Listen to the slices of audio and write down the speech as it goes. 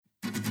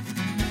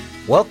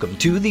Welcome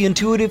to The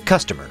Intuitive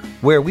Customer,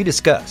 where we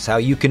discuss how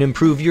you can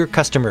improve your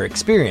customer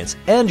experience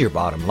and your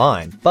bottom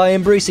line by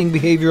embracing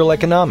behavioral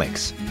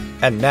economics.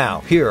 And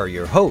now, here are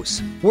your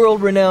hosts,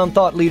 world-renowned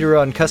thought leader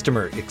on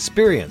customer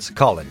experience,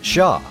 Colin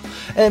Shaw,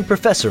 and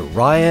Professor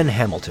Ryan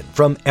Hamilton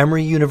from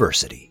Emory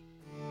University.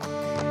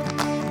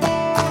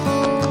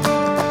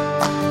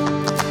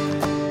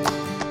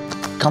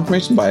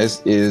 Confirmation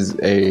bias is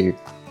a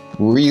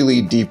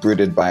really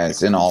deep-rooted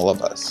bias in all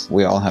of us.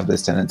 We all have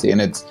this tendency, and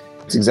it's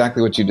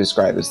exactly what you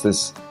described. It's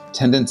this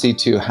tendency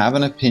to have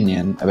an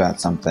opinion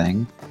about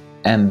something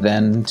and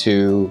then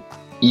to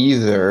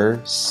either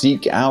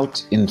seek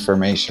out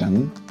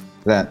information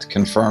that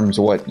confirms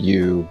what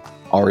you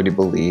already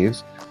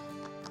believe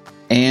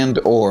and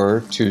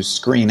or to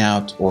screen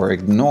out or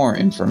ignore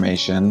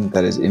information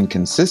that is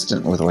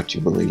inconsistent with what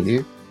you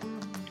believe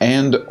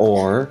and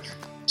or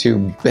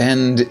to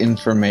bend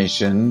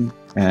information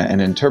and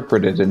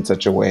interpret it in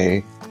such a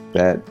way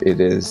that it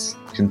is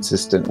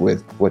consistent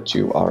with what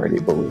you already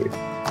believe.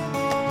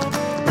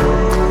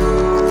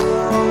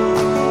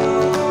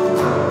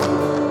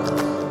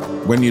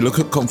 When you look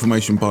at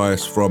confirmation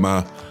bias from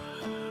a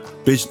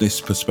business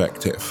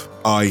perspective,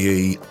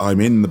 i.e.,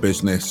 I'm in the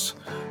business,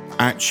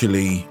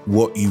 actually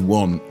what you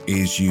want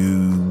is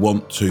you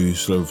want to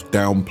sort of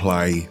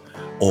downplay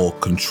or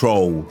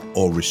control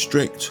or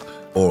restrict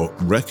or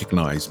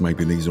recognize,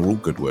 maybe these are all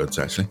good words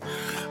actually,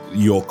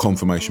 your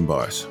confirmation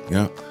bias,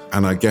 yeah?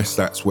 And I guess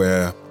that's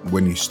where,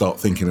 when you start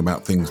thinking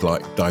about things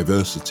like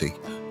diversity,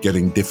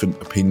 getting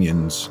different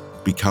opinions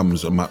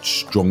becomes a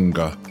much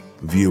stronger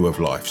view of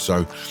life.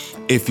 So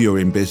if you're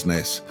in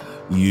business,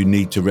 you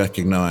need to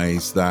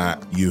recognize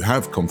that you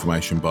have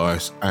confirmation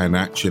bias, and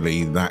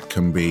actually that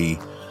can be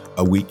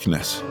a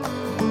weakness.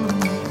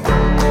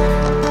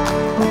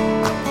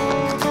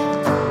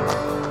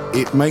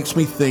 It makes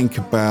me think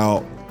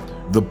about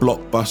the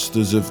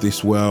Blockbusters of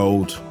this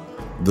world,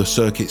 the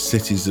Circuit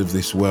Cities of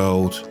this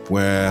world,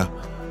 where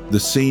the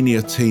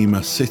senior team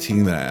are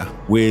sitting there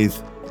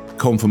with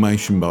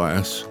confirmation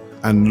bias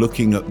and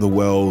looking at the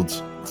world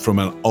from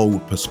an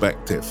old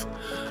perspective.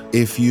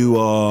 If you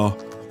are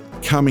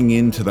coming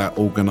into that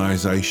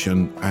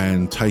organization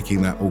and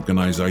taking that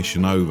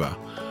organization over,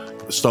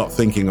 start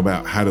thinking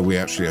about how do we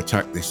actually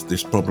attack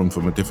this problem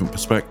from a different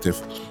perspective,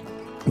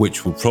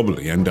 which will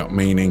probably end up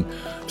meaning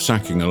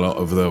sacking a lot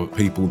of the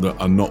people that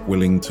are not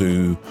willing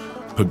to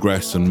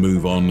progress and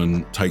move on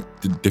and take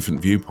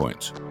different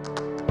viewpoints.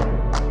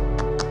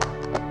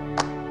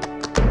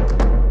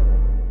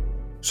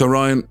 So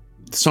Ryan,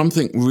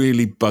 something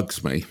really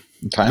bugs me,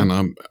 okay, and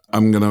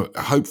I'm going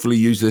to hopefully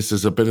use this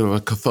as a bit of a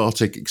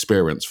cathartic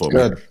experience for me.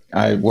 Good.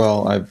 I've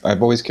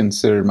always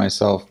considered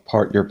myself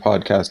part your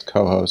podcast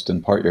co-host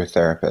and part your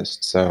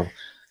therapist. So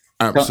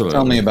absolutely.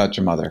 Tell me about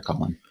your mother,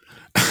 Colin.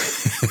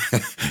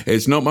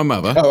 It's not my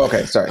mother. Oh,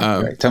 okay.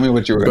 Sorry. Tell me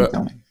what you were going to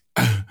tell me.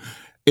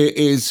 It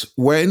is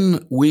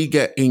when we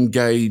get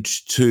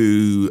engaged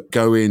to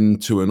go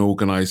into an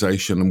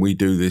organization and we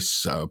do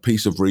this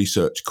piece of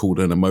research called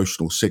an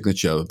emotional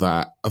signature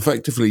that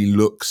effectively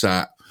looks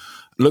at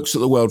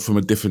the world from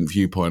a different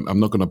viewpoint. I'm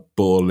not going to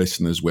bore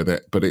listeners with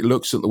it, but it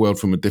looks at the world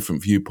from a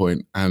different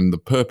viewpoint. And the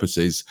purpose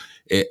is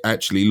it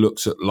actually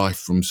looks at life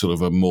from sort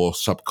of a more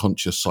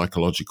subconscious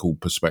psychological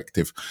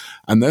perspective.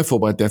 And therefore,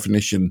 by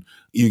definition,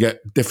 you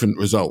get different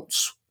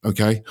results.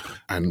 Okay.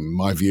 And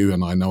my view,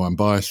 and I know I'm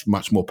biased,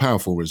 much more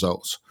powerful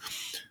results.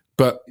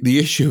 But the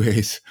issue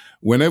is,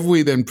 whenever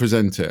we then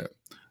present it,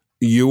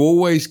 you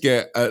always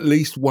get at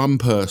least one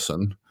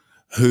person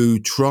who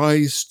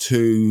tries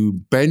to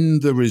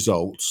bend the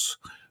results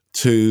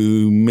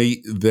to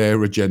meet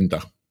their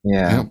agenda.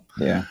 Yeah.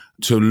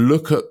 To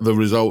look at the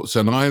results,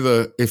 and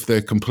either if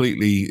they're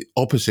completely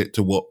opposite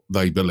to what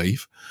they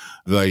believe,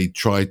 they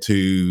try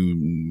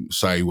to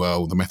say,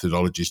 well, the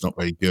methodology is not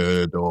very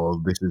good, or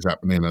this is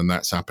happening and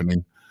that's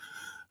happening.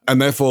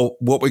 And therefore,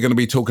 what we're going to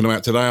be talking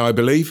about today, I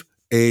believe,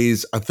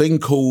 is a thing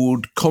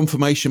called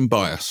confirmation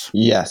bias.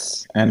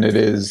 Yes. And it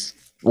is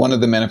one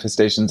of the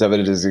manifestations of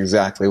it is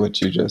exactly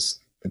what you just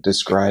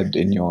described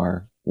in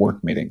your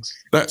work meetings.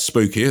 That's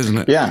spooky, isn't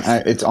it?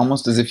 Yeah. It's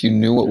almost as if you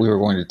knew what we were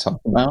going to talk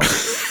about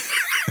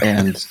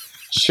and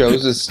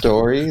chose a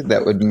story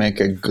that would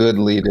make a good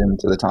lead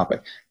into the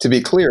topic. To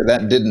be clear,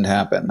 that didn't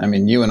happen. I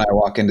mean, you and I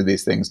walk into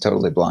these things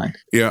totally blind.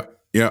 Yeah.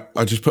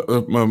 I just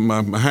put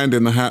my hand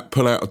in the hat,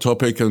 pull out a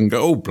topic and go,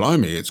 oh,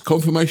 blimey, it's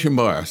confirmation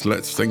bias.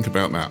 Let's think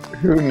about that.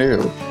 Who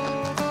knew?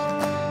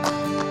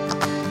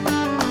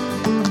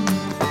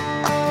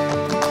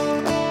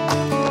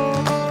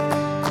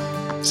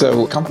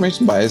 So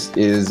confirmation bias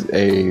is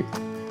a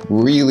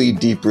really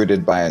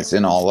deep-rooted bias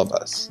in all of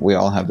us. We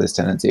all have this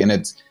tendency, and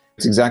it's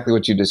exactly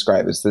what you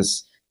described. It's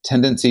this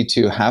tendency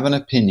to have an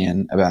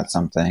opinion about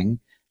something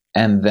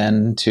and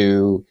then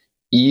to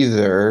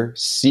either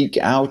seek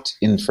out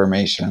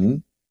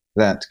information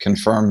that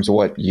confirms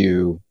what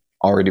you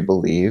already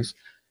believe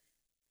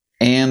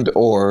and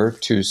or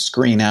to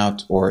screen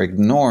out or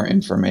ignore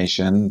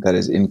information that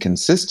is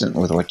inconsistent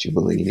with what you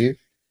believe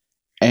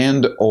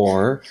and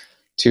or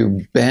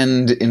to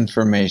bend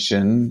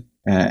information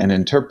and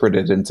interpret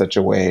it in such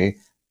a way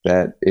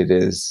that it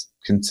is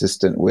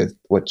consistent with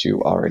what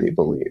you already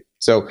believe.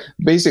 So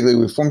basically,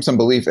 we form some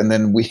belief and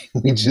then we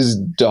just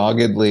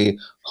doggedly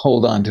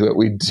hold on to it.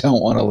 We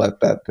don't want to let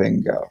that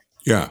thing go.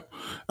 Yeah.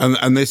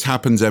 And this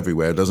happens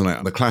everywhere, doesn't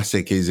it? The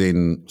classic is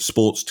in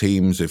sports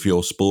teams. If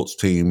your sports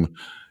team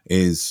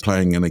is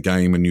playing in a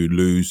game and you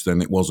lose,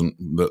 then it wasn't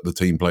that the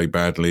team played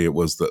badly. It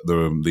was that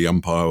the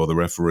umpire or the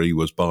referee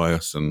was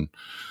biased,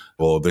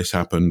 or this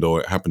happened,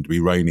 or it happened to be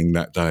raining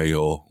that day,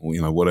 or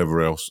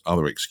whatever else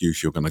other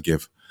excuse you're going to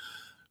give.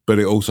 But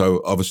it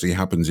also obviously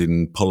happens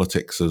in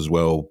politics as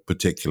well,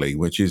 particularly,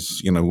 which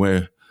is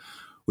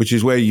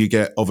where you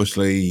get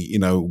obviously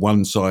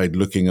one side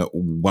looking at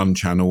one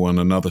channel and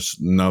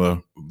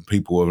another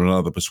people of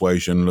another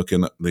persuasion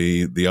looking at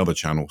the other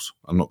channels.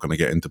 I'm not going to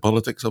get into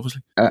politics,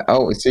 obviously.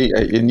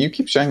 And you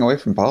keep shying away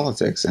from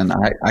politics, and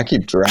I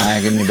keep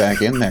dragging you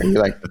back in there. You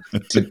like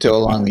tiptoe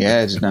along the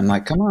edge, and I'm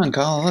like, come on,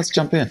 Colin, let's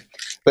jump in.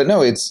 But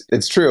no,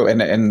 it's true,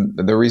 and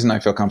the reason I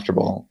feel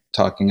comfortable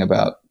talking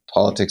about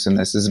politics in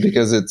this is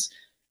because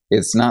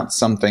it's not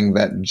something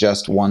that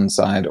just one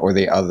side or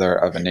the other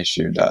of an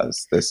issue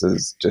does. This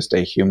is just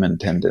a human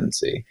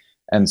tendency.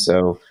 And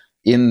so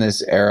in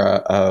this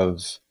era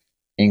of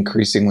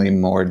increasingly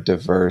more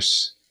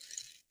diverse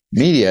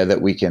media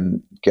that we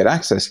can get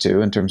access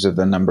to in terms of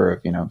the number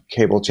of,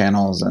 cable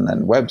channels and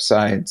then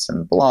websites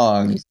and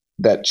blogs,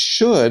 that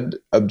should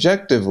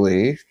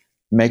objectively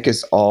make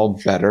us all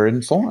better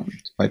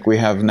informed. Like we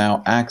have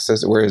now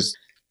access, whereas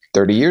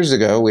 30 years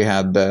ago, we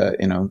had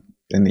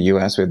in the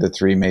US, we had the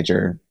three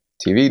major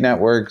TV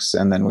networks,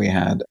 and then we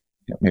had,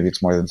 maybe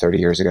it's more than 30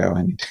 years ago,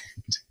 I need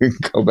to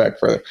go back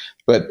further.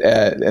 But,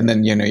 and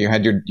then, you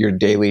had your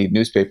daily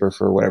newspaper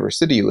for whatever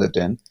city you lived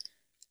in.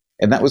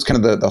 And that was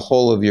kind of the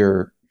whole of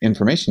your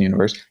information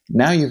universe.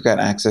 Now you've got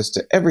access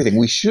to everything.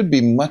 We should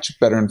be much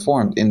better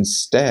informed.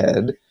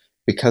 Instead,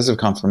 because of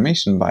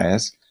confirmation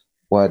bias,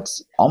 what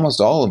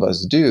almost all of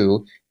us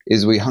do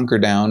is we hunker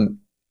down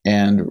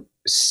and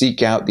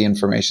seek out the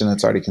information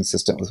that's already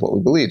consistent with what we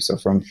believe. So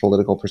from a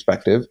political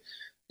perspective,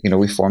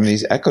 we form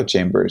these echo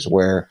chambers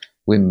where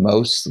we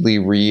mostly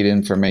read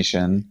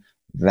information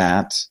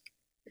that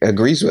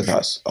agrees with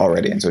us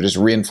already. And so it just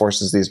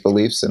reinforces these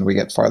beliefs and we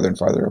get farther and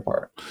farther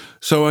apart.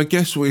 So I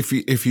guess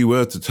if you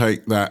were to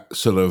take that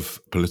sort of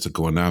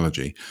political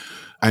analogy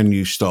and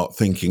you start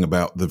thinking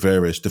about the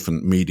various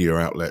different media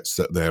outlets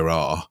that there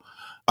are,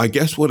 I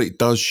guess what it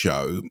does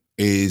show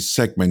is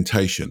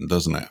segmentation,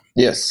 doesn't it?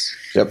 Yes.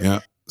 Yep. Yeah.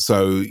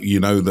 So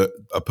that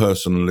a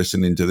person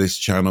listening to this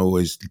channel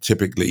is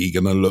typically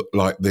going to look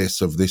like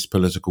this, of this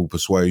political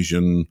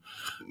persuasion,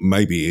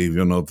 maybe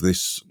even of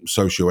this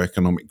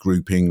socioeconomic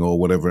grouping or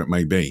whatever it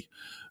may be,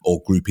 or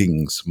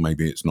groupings.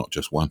 Maybe it's not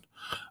just one.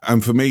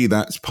 And for me,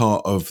 that's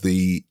part of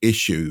the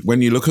issue.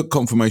 When you look at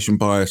confirmation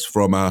bias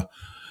from a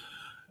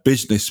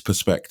business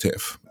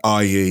perspective,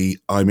 i.e.,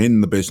 I'm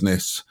in the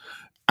business,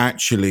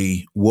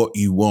 actually what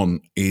you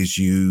want is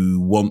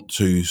you want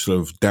to sort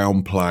of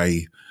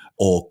downplay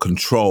or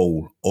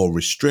control or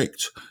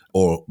restrict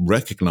or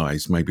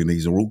recognize, maybe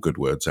these are all good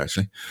words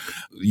actually,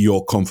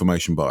 your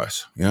confirmation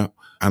bias. Yeah.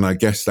 And I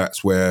guess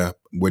that's where,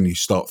 when you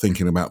start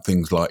thinking about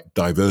things like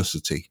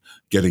diversity,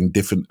 getting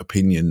different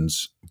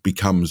opinions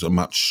becomes a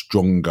much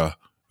stronger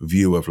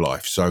view of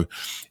life. So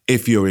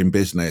if you're in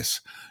business,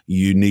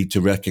 you need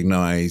to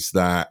recognize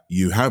that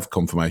you have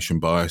confirmation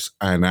bias,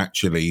 and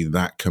actually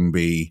that can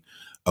be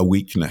a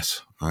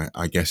weakness.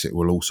 I guess it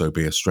will also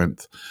be a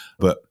strength,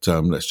 but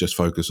let's just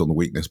focus on the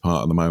weakness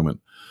part at the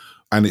moment.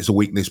 And it's a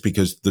weakness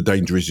because the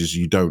danger is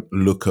you don't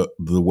look at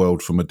the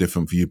world from a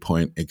different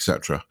viewpoint,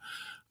 etc.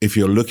 If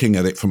you're looking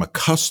at it from a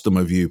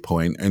customer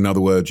viewpoint, in other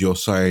words, you're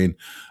saying,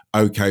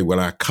 okay, well,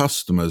 our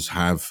customers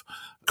have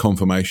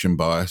confirmation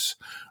bias,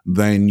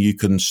 then you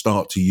can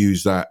start to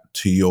use that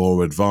to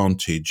your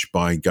advantage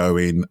by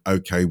going,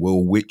 okay,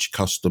 well, which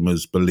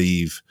customers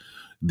believe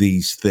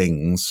these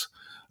things?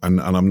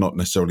 And I'm not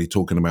necessarily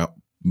talking about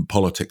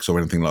politics or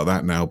anything like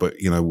that now, but,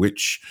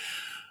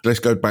 let's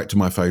go back to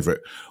my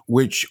favorite,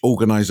 which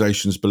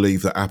organizations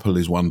believe that Apple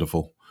is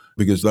wonderful?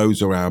 Because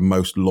those are our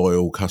most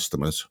loyal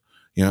customers.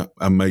 Yeah.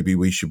 And maybe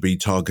we should be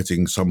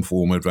targeting some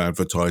form of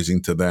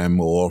advertising to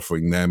them or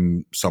offering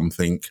them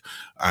something.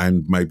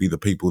 And maybe the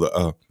people that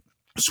are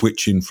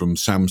switching from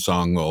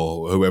Samsung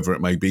or whoever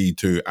it may be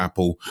to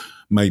Apple,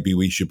 maybe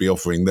we should be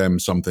offering them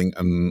something.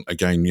 And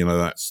again,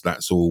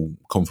 that's all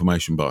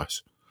confirmation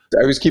bias.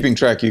 I was keeping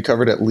track. You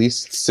covered at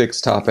least 6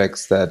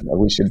 topics that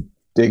we should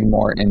dig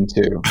more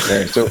into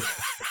there. So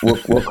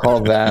we'll call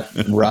that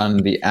run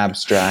the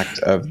abstract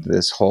of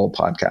this whole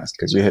podcast,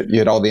 because you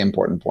hit all the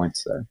important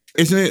points there.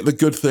 Isn't it the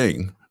good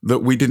thing that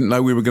we didn't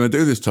know we were going to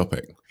do this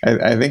topic?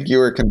 I think you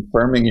were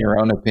confirming your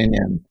own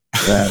opinion.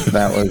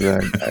 That was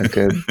a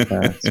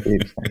good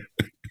speech.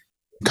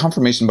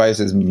 Confirmation bias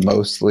is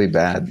mostly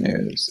bad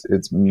news.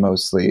 It's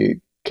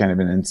mostly kind of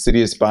an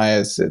insidious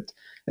bias. It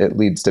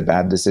leads to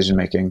bad decision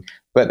making.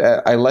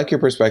 But I like your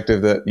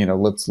perspective that,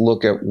 let's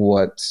look at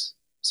what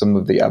some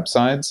of the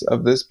upsides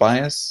of this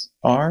bias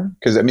are.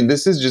 Because,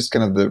 this is just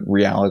kind of the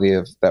reality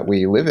of that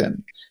we live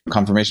in.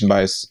 Confirmation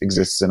bias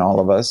exists in all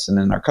of us and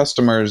in our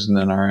customers and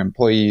in our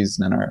employees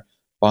and in our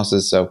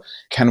bosses. So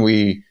can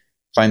we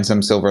find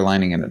some silver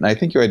lining in it? And I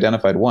think you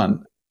identified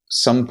one.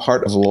 Some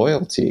part of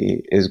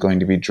loyalty is going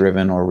to be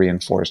driven or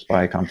reinforced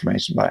by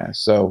confirmation bias.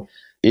 So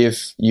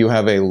if you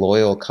have a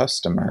loyal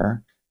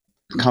customer,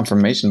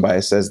 confirmation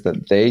bias says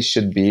that they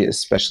should be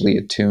especially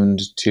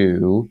attuned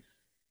to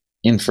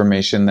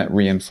information that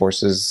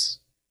reinforces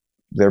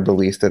their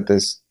belief that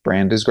this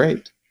brand is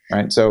great,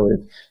 right? So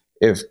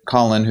if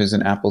Colin, who's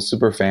an Apple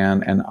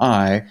superfan, and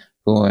I,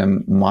 who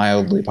am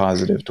mildly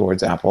positive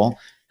towards Apple,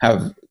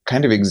 have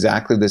kind of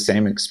exactly the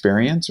same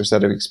experience or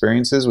set of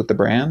experiences with the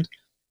brand,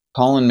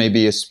 Colin may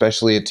be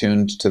especially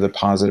attuned to the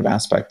positive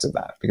aspects of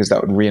that because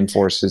that would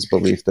reinforce his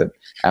belief that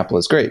Apple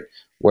is great.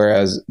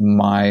 Whereas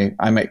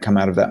I might come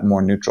out of that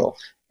more neutral.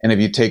 And if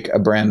you take a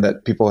brand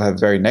that people have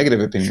very negative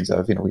opinions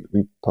of,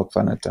 we poke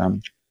fun at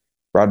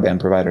broadband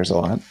providers a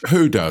lot.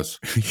 Who does?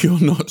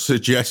 You're not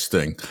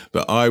suggesting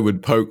that I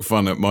would poke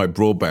fun at my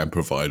broadband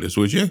providers,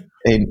 would you?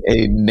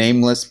 A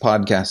nameless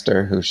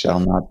podcaster who shall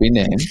not be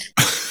named.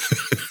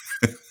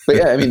 But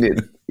yeah, I mean,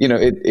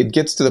 it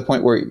gets to the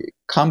point where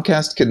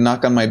Comcast could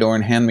knock on my door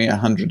and hand me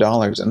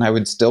 $100 and I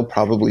would still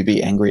probably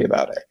be angry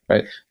about it,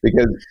 right?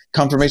 Because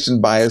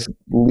confirmation bias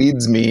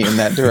leads me in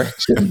that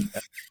direction.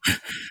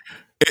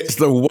 It's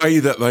the way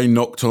that they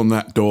knocked on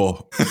that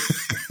door.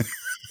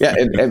 Yeah,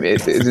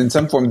 in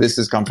some form, this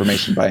is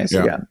confirmation bias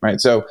again, right?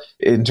 So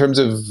in terms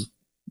of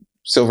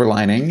silver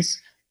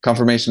linings,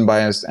 confirmation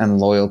bias and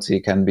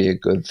loyalty can be a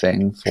good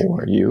thing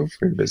for you,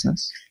 for your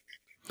business.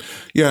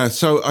 Yeah,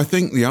 so I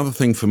think the other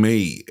thing for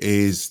me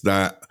is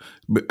that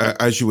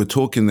as you were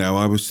talking there,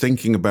 I was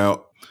thinking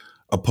about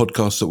a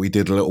podcast that we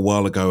did a little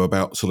while ago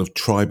about sort of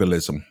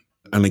tribalism.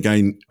 And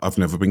again, I've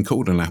never been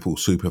called an Apple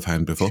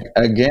superfan before.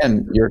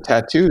 Again, your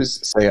tattoos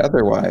say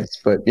otherwise,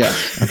 but yeah.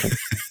 Okay.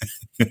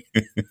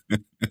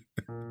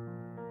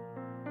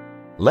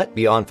 Let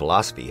Beyond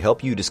Philosophy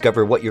help you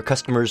discover what your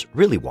customers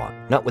really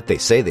want, not what they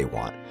say they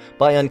want,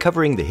 by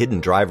uncovering the hidden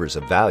drivers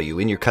of value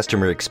in your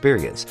customer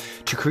experience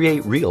to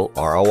create real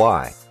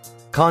ROI.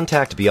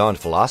 Contact Beyond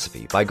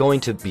Philosophy by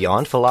going to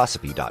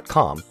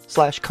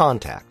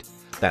beyondphilosophy.com/contact.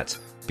 That's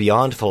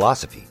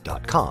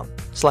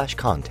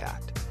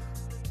beyondphilosophy.com/contact.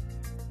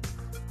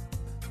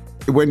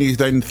 When you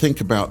then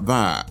think about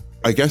that,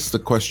 I guess the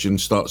question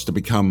starts to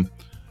become,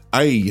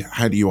 A,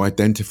 how do you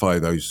identify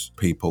those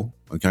people?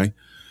 Okay.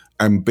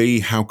 And B,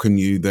 how can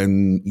you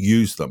then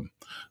use them?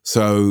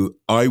 So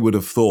I would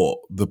have thought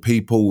the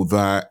people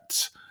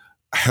that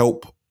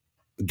help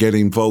get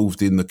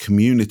involved in the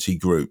community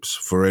groups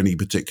for any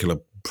particular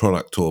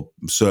product or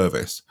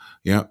service,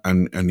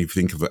 and if you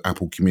think of the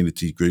Apple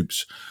community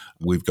groups,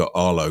 we've got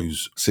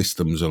Arlo's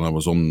systems, and I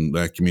was on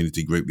their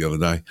community group the other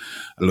day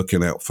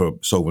looking out for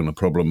solving a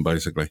problem,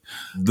 basically.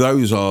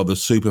 Those are the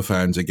super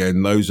fans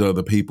again. Those are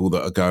the people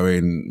that are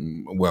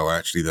going, well,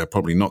 actually, they're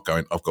probably not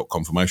going, I've got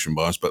confirmation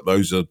bias, but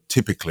those are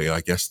typically, I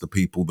guess, the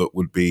people that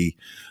would be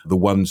the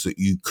ones that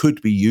you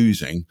could be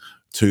using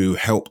to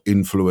help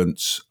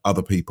influence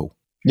other people.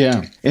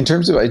 Yeah. In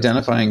terms of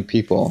identifying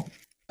people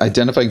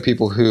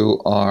who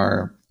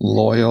are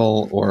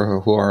loyal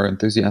or who are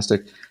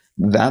enthusiastic,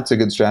 that's a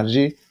good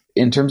strategy.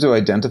 In terms of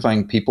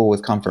identifying people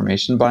with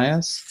confirmation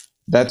bias,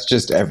 that's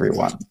just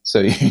everyone. So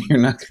you're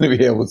not going to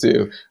be able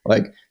to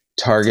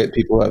target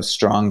people who have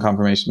strong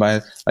confirmation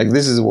bias.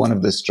 This is one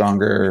of the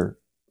stronger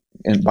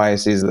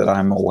biases that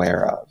I'm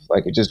aware of.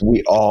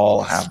 We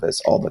all have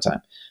this all the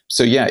time.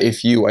 So yeah,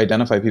 if you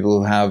identify people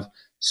who have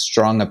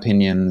strong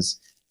opinions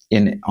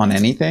on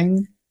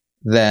anything,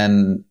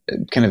 then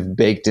kind of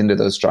baked into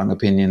those strong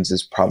opinions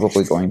is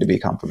probably going to be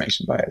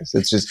confirmation bias.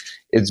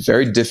 It's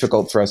very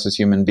difficult for us as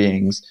human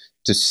beings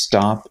to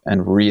stop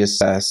and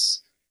reassess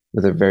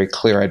with a very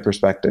clear-eyed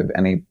perspective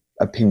any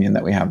opinion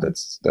that we have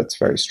that's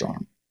very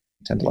strong.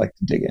 I tend to like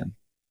to dig in.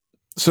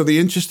 So the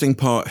interesting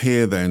part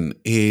here then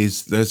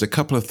is there's a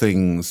couple of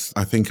things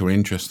I think are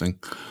interesting.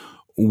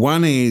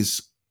 One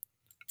is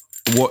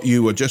what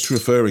you were just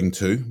referring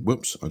to.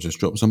 Whoops, I just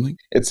dropped something.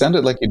 It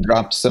sounded like you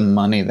dropped some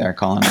money there,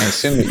 Colin. I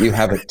assume that you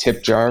have a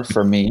tip jar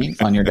for me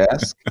on your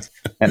desk,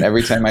 and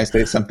every time I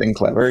say something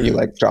clever, you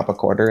drop a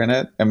quarter in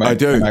it. I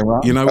do. Am I wrong?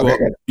 You know what?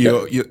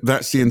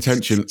 That's the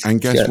intention. And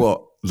guess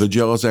what? The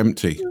jar's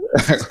empty.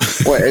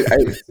 Well,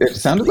 it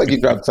sounded like you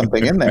dropped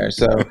something in there.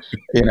 So,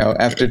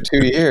 after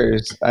 2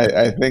 years,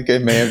 I think I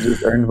may have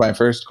just earned my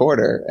first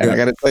quarter. And I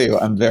got to tell you,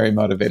 I'm very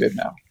motivated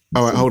now.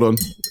 All right, hold on.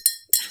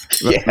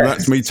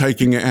 That's me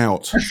taking it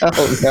out.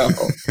 Oh, no.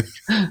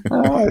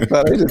 I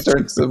thought I just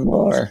earned some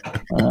more.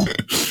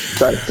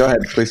 Sorry, go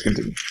ahead. Please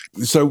continue.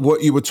 So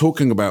what you were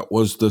talking about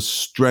was the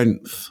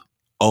strength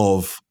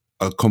of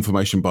a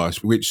confirmation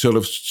bias, which sort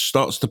of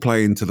starts to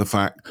play into the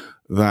fact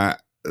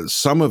that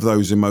some of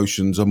those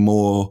emotions are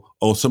more,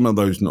 or some of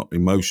those not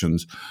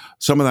emotions,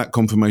 some of that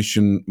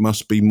confirmation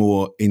must be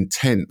more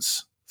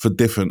intense for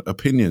different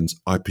opinions,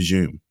 I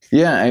presume.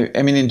 Yeah,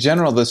 I mean, in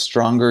general, the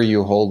stronger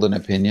you hold an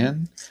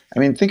opinion,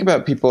 think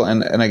about people,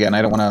 and again,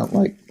 I don't want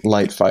to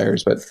light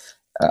fires, but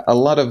a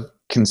lot of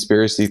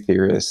conspiracy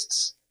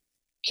theorists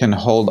can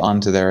hold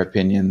on to their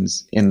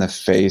opinions in the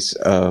face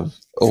of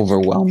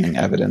overwhelming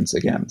evidence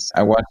against.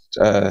 I watched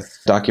a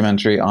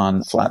documentary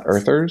on flat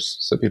earthers,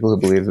 so people who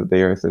believe that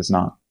the earth is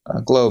not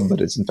a globe,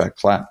 but is in fact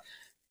flat.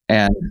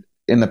 And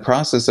in the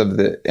process of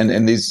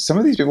some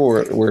of these people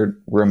were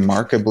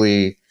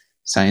remarkably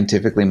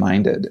scientifically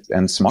minded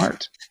and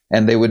smart.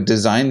 And they would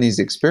design these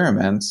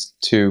experiments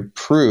to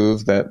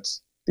prove that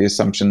the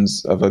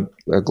assumptions of a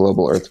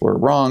global earth were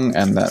wrong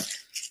and that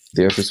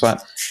the earth was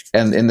flat.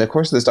 And in the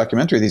course of this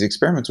documentary, these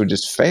experiments would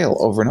just fail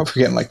over and over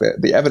again. Like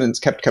the evidence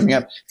kept coming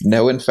up.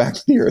 No, in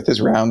fact, the earth is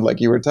round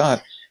like you were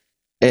taught.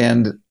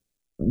 And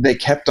they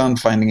kept on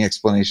finding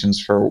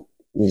explanations for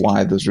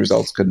why those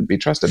results couldn't be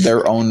trusted,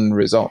 their own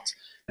results.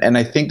 And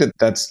I think that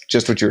that's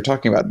just what you were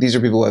talking about. These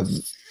are people who have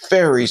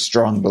very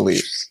strong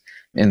beliefs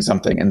in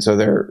something. And so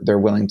they're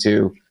willing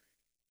to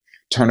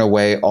turn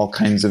away all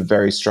kinds of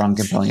very strong,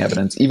 compelling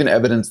evidence, even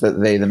evidence that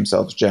they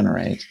themselves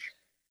generate,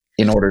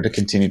 in order to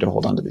continue to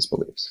hold on to these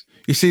beliefs.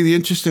 You see, the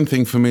interesting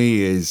thing for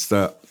me is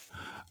that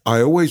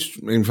I always,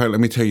 in fact, let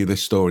me tell you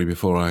this story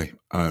before I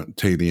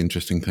tell you the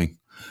interesting thing.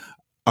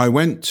 I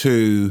went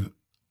to,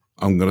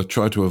 I'm going to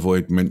try to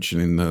avoid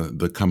mentioning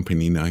the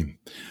company name,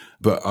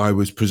 but I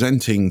was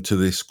presenting to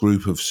this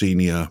group of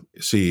senior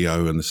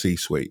CEO and the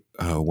C-suite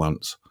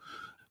once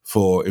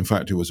for, in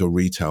fact, it was a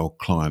retail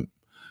client.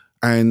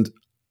 And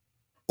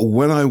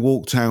when I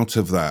walked out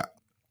of that,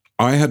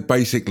 I had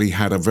basically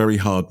had a very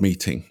hard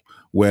meeting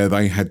where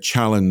they had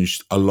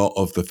challenged a lot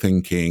of the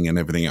thinking and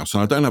everything else.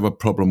 And I don't have a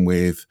problem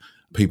with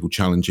people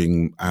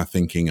challenging our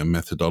thinking and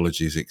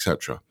methodologies,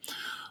 etc.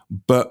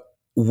 But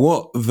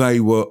what they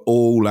were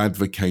all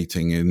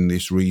advocating in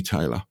this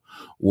retailer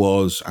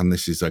was, and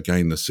this is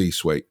again the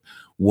C-suite,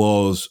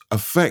 was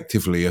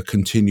effectively a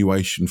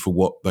continuation for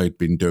what they'd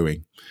been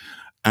doing.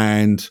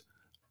 And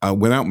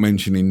without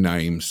mentioning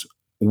names,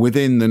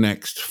 within the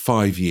next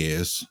 5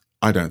 years,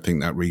 I don't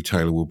think that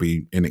retailer will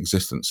be in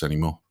existence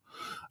anymore.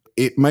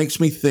 It makes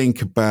me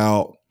think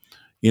about,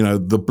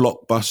 the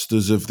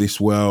Blockbusters of this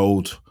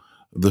world,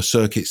 the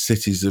Circuit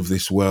Cities of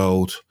this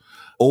world,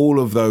 all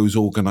of those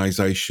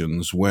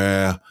organizations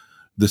where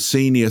the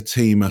senior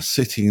team are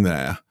sitting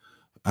there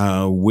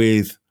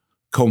with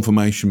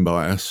confirmation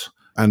bias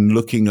and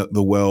looking at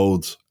the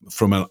world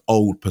from an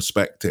old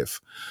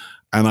perspective.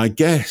 And I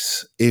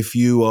guess if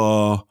you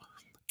are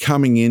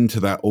coming into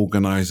that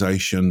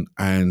organization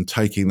and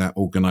taking that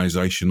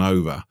organization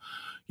over,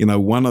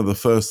 one of the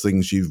first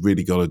things you've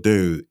really got to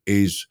do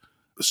is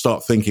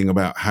start thinking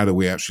about how do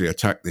we actually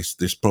attack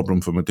this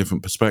problem from a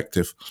different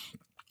perspective,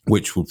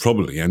 which will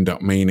probably end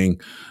up meaning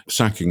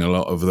sacking a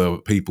lot of the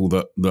people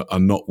that are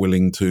not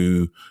willing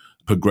to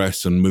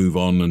progress and move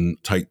on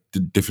and take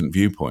different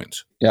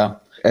viewpoints. Yeah.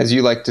 As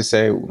you like to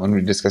say when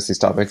we discuss these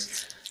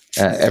topics,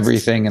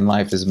 everything in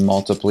life is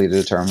multiply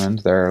determined.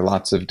 There are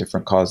lots of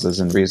different causes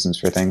and reasons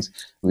for things.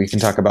 We can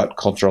talk about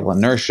cultural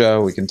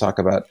inertia. We can talk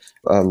about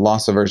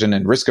loss aversion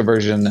and risk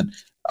aversion, and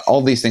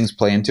all these things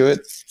play into it.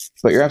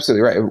 But you're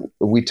absolutely right.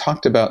 We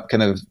talked about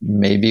kind of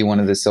maybe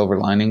one of the silver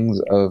linings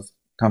of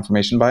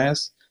confirmation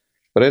bias,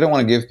 but I don't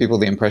want to give people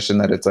the impression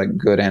that it's like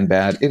good and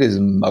bad. It is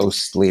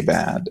mostly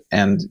bad.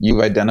 And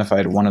you've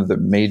identified one of the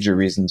major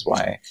reasons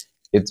why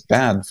it's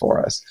bad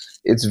for us.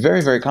 It's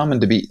very, very common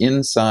to be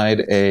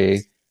inside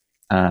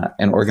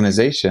an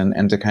organization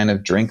and to kind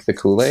of drink the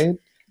Kool-Aid.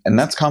 And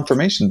that's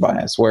confirmation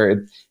bias,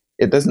 where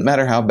it doesn't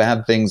matter how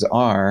bad things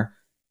are,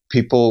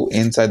 people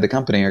inside the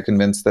company are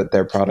convinced that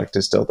their product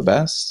is still the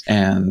best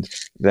and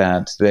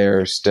that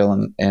they're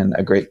still in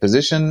a great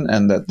position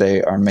and that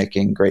they are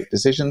making great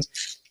decisions.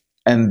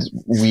 And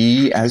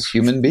we, as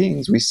human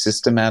beings, we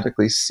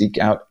systematically seek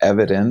out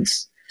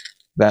evidence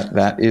that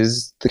that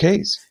is the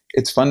case.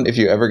 It's fun if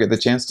you ever get the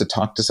chance to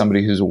talk to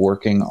somebody who's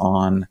working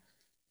on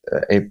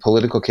a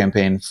political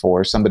campaign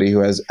for somebody who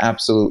has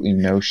absolutely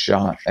no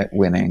shot at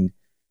winning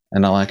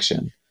an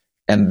election.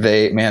 And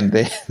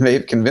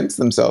they've convinced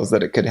themselves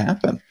that it could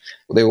happen.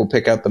 They will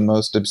pick out the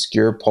most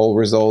obscure poll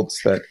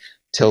results that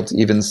tilt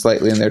even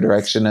slightly in their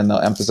direction, and they'll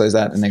emphasize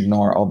that and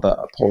ignore all the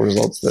poll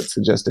results that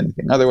suggest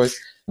anything otherwise.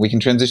 We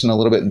can transition a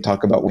little bit and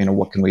talk about,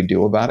 what can we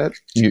do about it?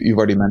 You've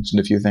already mentioned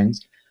a few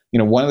things.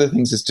 One of the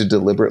things is to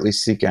deliberately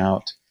seek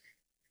out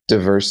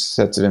diverse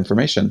sets of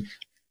information.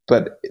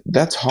 But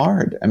that's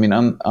hard. I mean,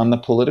 on the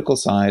political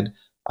side,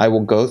 I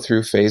will go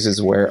through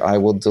phases where I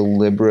will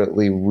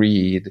deliberately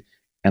read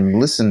and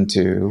listen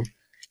to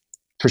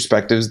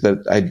perspectives that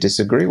I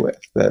disagree with,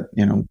 that,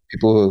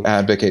 people who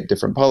advocate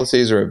different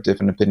policies or have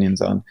different opinions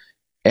on.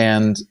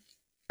 And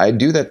I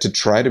do that to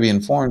try to be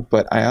informed,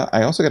 but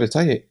I also got to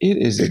tell you, it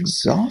is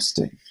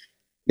exhausting.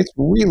 It's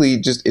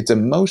really it's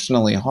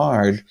emotionally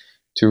hard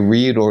to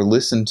read or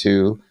listen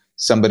to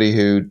somebody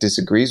who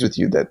disagrees with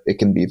you, that it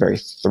can be very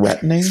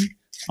threatening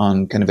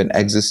on kind of an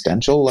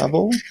existential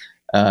level.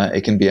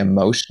 It can be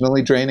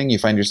emotionally draining. You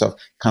find yourself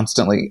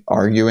constantly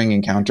arguing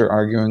and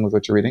counter-arguing with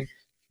what you're reading.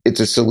 It's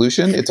a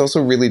solution. It's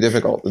also really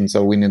difficult. And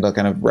so we need to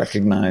kind of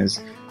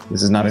recognize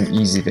this is not an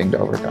easy thing to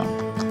overcome.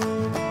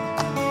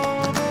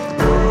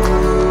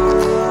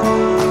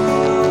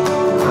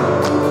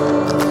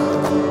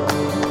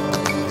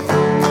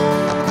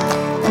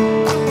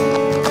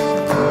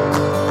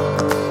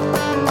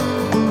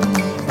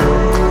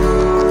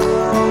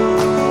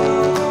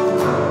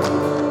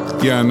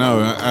 Yeah,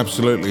 no,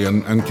 absolutely.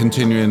 And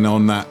continuing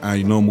on that,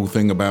 a normal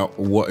thing about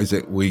what is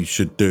it we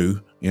should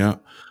do. Yeah.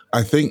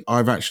 I think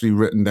I've actually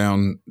written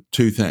down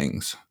two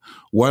things.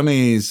 One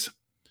is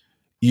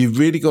you've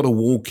really got to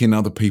walk in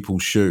other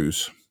people's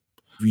shoes.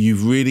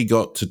 You've really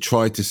got to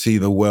try to see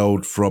the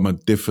world from a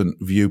different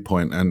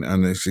viewpoint.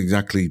 And it's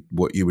exactly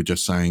what you were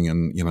just saying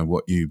and,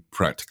 what you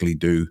practically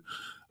do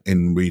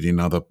in reading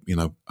other,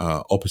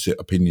 opposite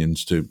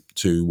opinions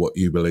to what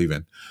you believe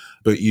in.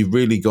 But you've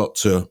really got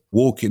to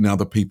walk in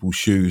other people's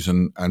shoes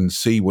and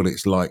see what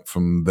it's like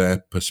from their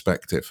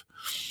perspective.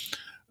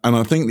 And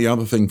I think the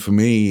other thing for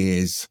me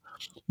is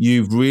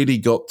you've really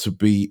got to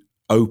be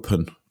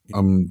open.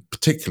 I'm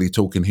particularly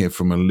talking here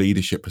from a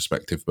leadership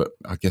perspective, but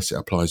I guess it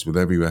applies with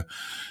everywhere.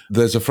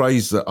 There's a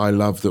phrase that I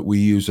love that we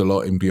use a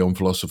lot in Beyond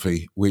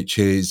Philosophy, which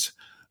is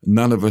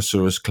none of us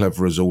are as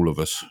clever as all of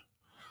us.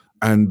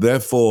 And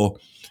therefore,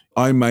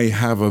 I may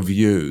have a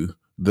view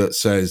that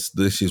says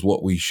this is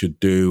what we should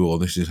do or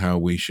this is how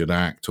we should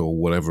act or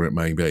whatever it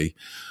may be.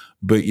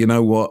 But you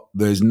know what?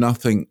 There's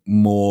nothing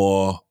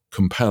more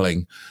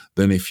compelling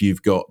than if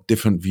you've got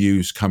different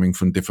views coming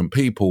from different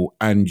people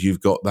and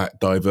you've got that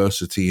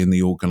diversity in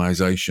the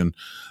organization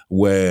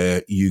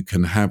where you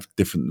can have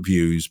different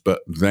views.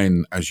 But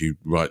then, as you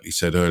rightly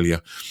said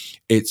earlier,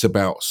 it's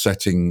about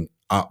setting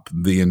up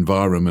the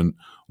environment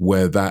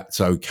where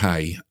that's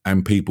okay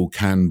and people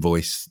can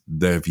voice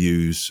their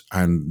views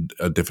and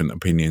different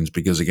opinions.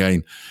 Because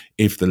again,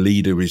 if the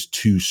leader is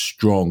too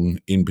strong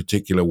in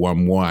particular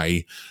one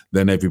way,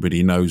 then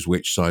everybody knows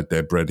which side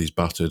their bread is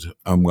buttered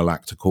and will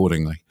act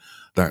accordingly.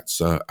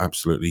 That's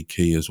absolutely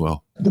key as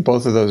well.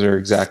 Both of those are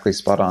exactly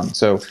spot on.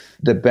 So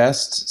the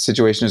best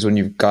situation is when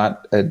you've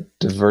got a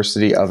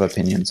diversity of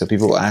opinion. So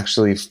people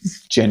actually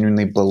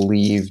genuinely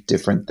believe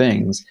different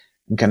things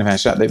and kind of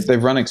hash out.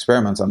 They've run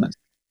experiments on this.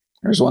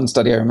 There's one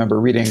study I remember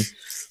reading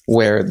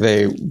where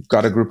they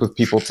got a group of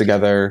people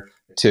together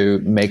to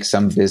make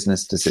some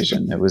business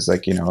decision. It was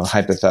like, a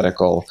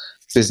hypothetical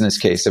business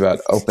case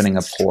about opening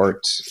a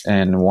port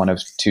in one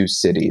of two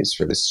cities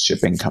for this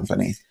shipping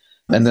company.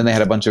 And then they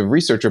had a bunch of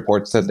research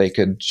reports that they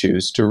could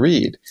choose to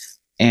read.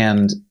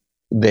 And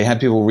they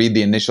had people read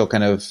the initial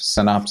kind of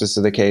synopsis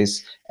of the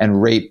case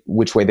and rate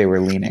which way they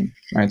were leaning,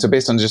 right? So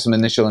based on just some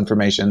initial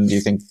information, do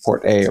you think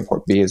port A or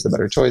port B is the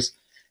better choice?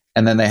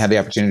 And then they had the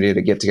opportunity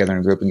to get together in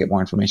a group and get more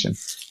information.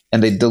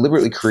 And they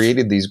deliberately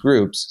created these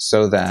groups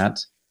so that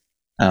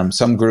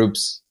some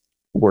groups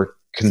were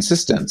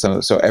consistent.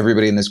 So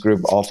everybody in this group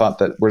all thought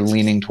that we're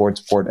leaning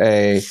towards port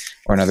A,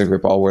 or another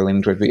group all were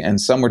leaning towards B. And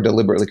some were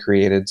deliberately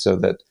created so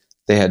that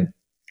they had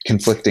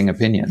conflicting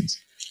opinions.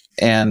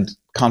 And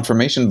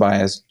confirmation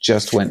bias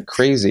just went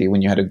crazy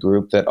when you had a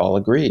group that all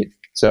agreed.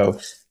 So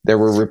there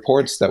were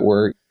reports that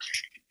were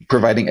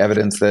providing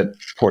evidence that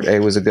port A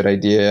was a good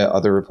idea,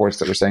 other reports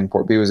that were saying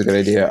port B was a good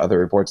idea, other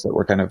reports that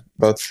were kind of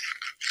both.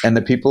 And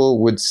the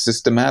people would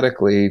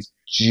systematically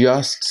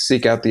just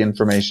seek out the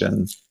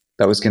information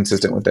that was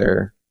consistent with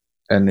their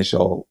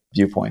initial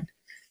viewpoint.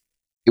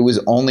 It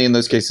was only in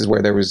those cases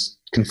where there was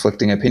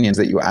conflicting opinions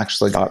that you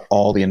actually got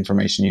all the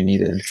information you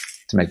needed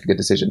to make a good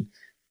decision.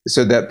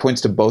 So that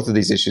points to both of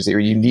these issues here.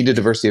 You need a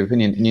diversity of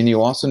opinion, and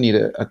you also need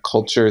a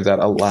culture that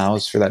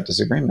allows for that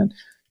disagreement.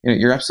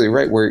 You're absolutely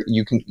right, where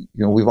you can,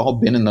 we've all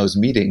been in those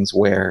meetings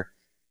where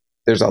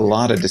there's a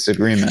lot of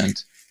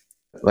disagreement.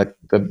 Like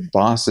the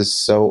boss is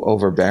so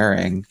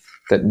overbearing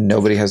that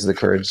nobody has the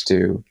courage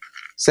to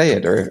say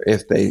it, or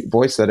if they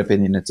voice that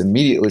opinion, it's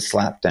immediately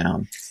slapped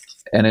down.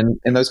 And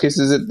in those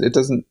cases, it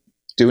doesn't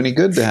do any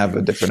good to have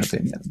a different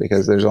opinion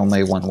because there's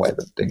only one way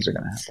that things are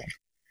going to happen.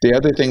 The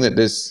other thing that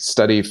this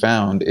study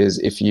found is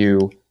if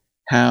you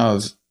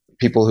have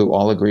people who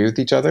all agree with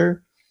each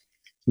other,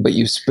 but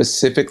you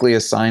specifically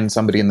assign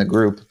somebody in the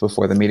group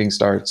before the meeting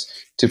starts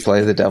to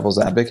play the devil's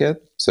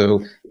advocate.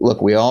 So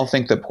look, we all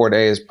think that port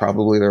A is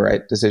probably the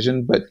right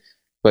decision,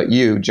 but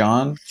you,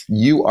 John,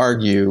 you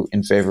argue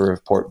in favor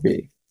of port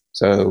B.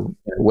 So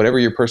whatever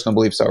your personal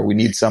beliefs are, we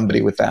need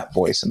somebody with that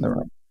voice in the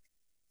room.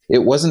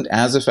 It wasn't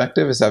as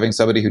effective as having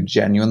somebody who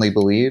genuinely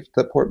believed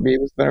that port B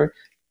was better,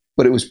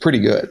 but it was pretty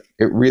good.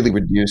 It really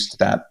reduced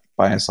that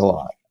bias a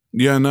lot.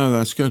 Yeah, no,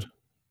 that's good.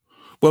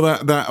 Well,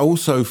 that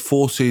also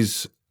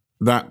forces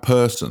that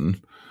person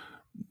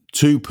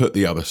to put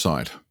the other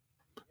side,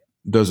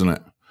 doesn't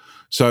it?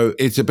 So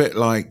it's a bit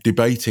like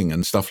debating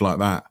and stuff like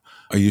that.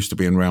 I used to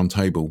be in Round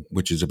Table,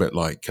 which is a bit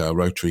like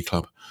Rotary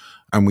Club.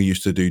 And we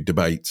used to do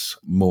debates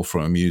more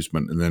for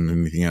amusement than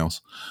anything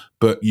else.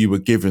 But you were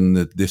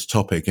given this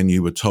topic and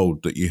you were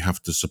told that you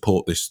have to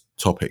support this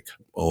topic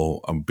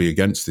or be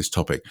against this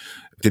topic.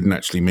 It didn't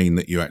actually mean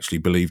that you actually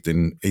believed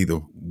in either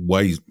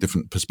way,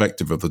 different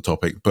perspective of the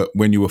topic. But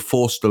when you were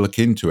forced to look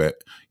into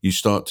it, you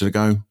start to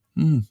go,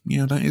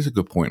 yeah, that is a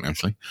good point,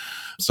 actually.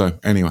 So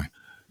anyway.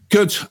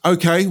 Good.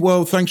 Okay.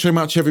 Well, thanks very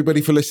much,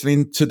 everybody, for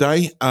listening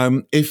today.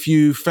 If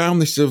you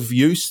found this of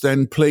use,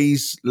 then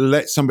please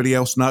let somebody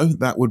else know.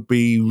 That would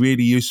be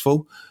really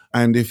useful.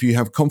 And if you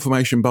have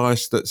confirmation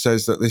bias that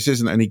says that this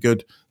isn't any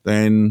good,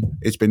 then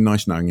it's been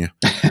nice knowing you.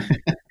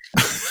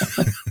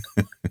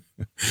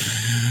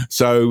 So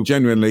So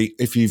genuinely,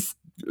 if you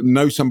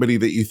know somebody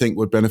that you think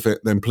would benefit,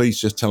 then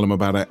please just tell them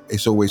about it.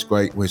 It's always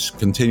great. We're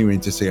continuing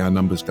to see our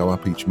numbers go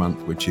up each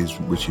month, which is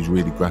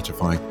really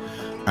gratifying.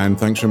 And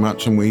thanks very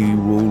much. And we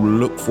will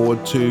look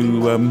forward to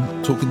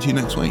talking to you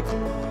next week.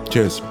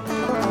 Cheers.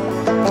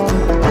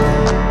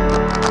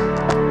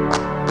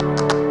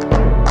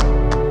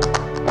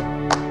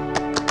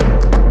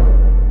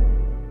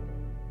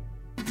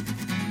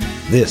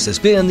 This has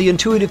been The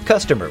Intuitive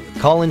Customer with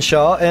Colin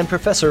Shaw and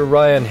Professor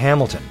Ryan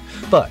Hamilton.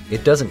 But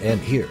it doesn't end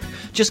here.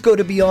 Just go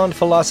to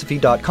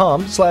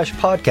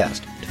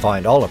beyondphilosophy.com/podcast to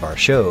find all of our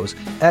shows,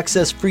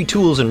 access free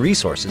tools and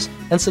resources,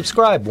 and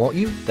subscribe, won't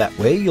you? That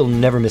way you'll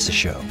never miss a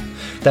show.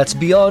 That's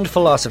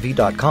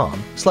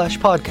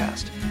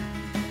beyondphilosophy.com/podcast.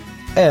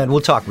 And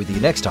we'll talk with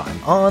you next time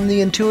on The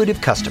Intuitive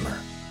Customer.